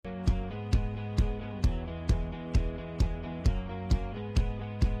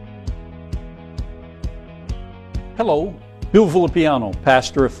Hello, Bill Villapiano,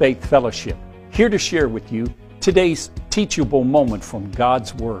 pastor of Faith Fellowship, here to share with you today's teachable moment from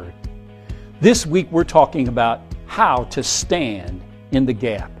God's Word. This week we're talking about how to stand in the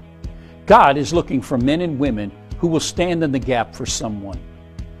gap. God is looking for men and women who will stand in the gap for someone.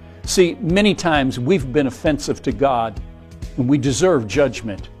 See, many times we've been offensive to God and we deserve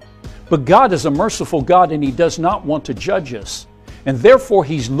judgment. But God is a merciful God and He does not want to judge us. And therefore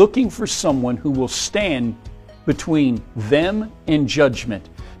He's looking for someone who will stand between them and judgment,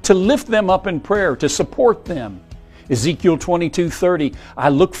 to lift them up in prayer, to support them. Ezekiel 22:30, I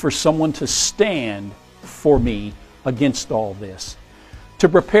look for someone to stand for me against all this, to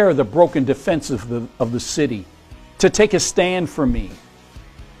prepare the broken defense of the city, to take a stand for me,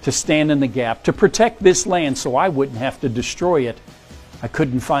 to stand in the gap, to protect this land so I wouldn't have to destroy it. I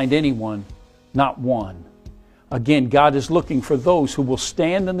couldn't find anyone, not one. Again, God is looking for those who will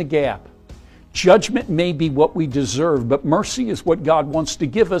stand in the gap. Judgment may be what we deserve, but mercy is what God wants to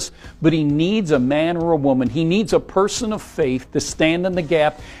give us. But He needs a man or a woman. He needs a person of faith to stand in the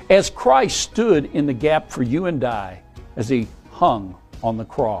gap as Christ stood in the gap for you and I as He hung on the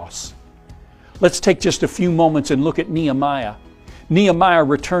cross. Let's take just a few moments and look at Nehemiah. Nehemiah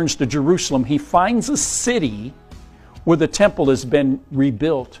returns to Jerusalem. He finds a city where the temple has been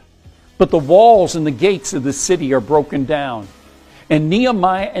rebuilt, but the walls and the gates of the city are broken down. And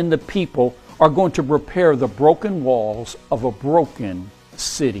Nehemiah and the people are going to repair the broken walls of a broken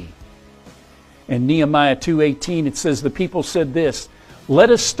city. In Nehemiah 2:18 it says, the people said this,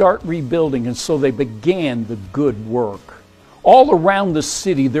 let us start rebuilding. And so they began the good work. All around the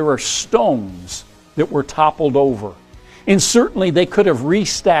city there are stones that were toppled over. And certainly they could have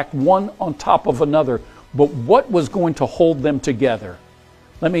restacked one on top of another. But what was going to hold them together?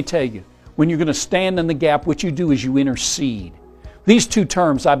 Let me tell you, when you're going to stand in the gap, what you do is you intercede. These two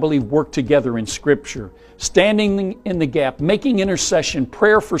terms, I believe, work together in Scripture. Standing in the gap, making intercession,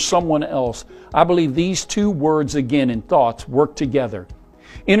 prayer for someone else. I believe these two words, again, in thoughts, work together.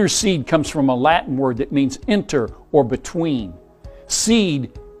 Intercede comes from a Latin word that means inter or between.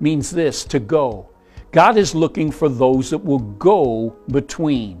 Seed means this, to go. God is looking for those that will go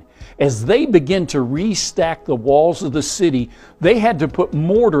between. As they begin to restack the walls of the city, they had to put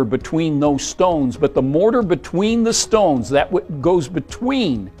mortar between those stones. But the mortar between the stones, that goes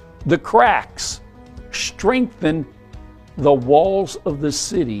between the cracks, strengthened the walls of the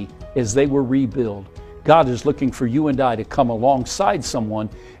city as they were rebuilt. God is looking for you and I to come alongside someone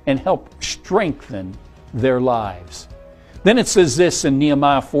and help strengthen their lives. Then it says this in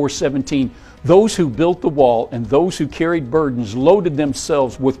Nehemiah 4:17, those who built the wall and those who carried burdens loaded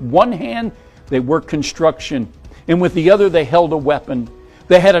themselves. With one hand they worked construction, and with the other they held a weapon.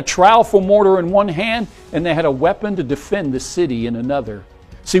 They had a trowel for mortar in one hand, and they had a weapon to defend the city in another.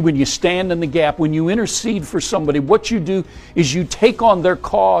 See, when you stand in the gap, when you intercede for somebody, what you do is you take on their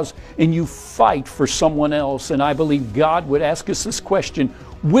cause and you fight for someone else. And I believe God would ask us this question,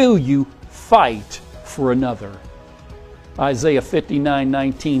 will you fight for another? Isaiah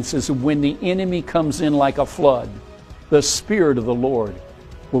 59:19 says, when the enemy comes in like a flood, the Spirit of the Lord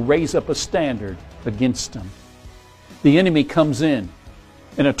will raise up a standard against him. The enemy comes in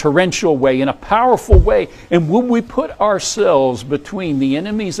a torrential way, in a powerful way. And when we put ourselves between the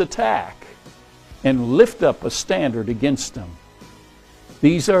enemy's attack and lift up a standard against them,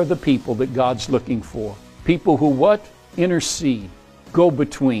 these are the people that God's looking for. People who what? Intercede, go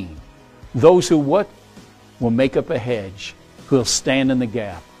between. Those who what? Will make up a hedge, who will stand in the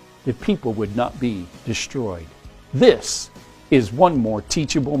gap, that people would not be destroyed. This is one more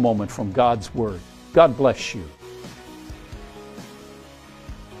teachable moment from God's Word. God bless you.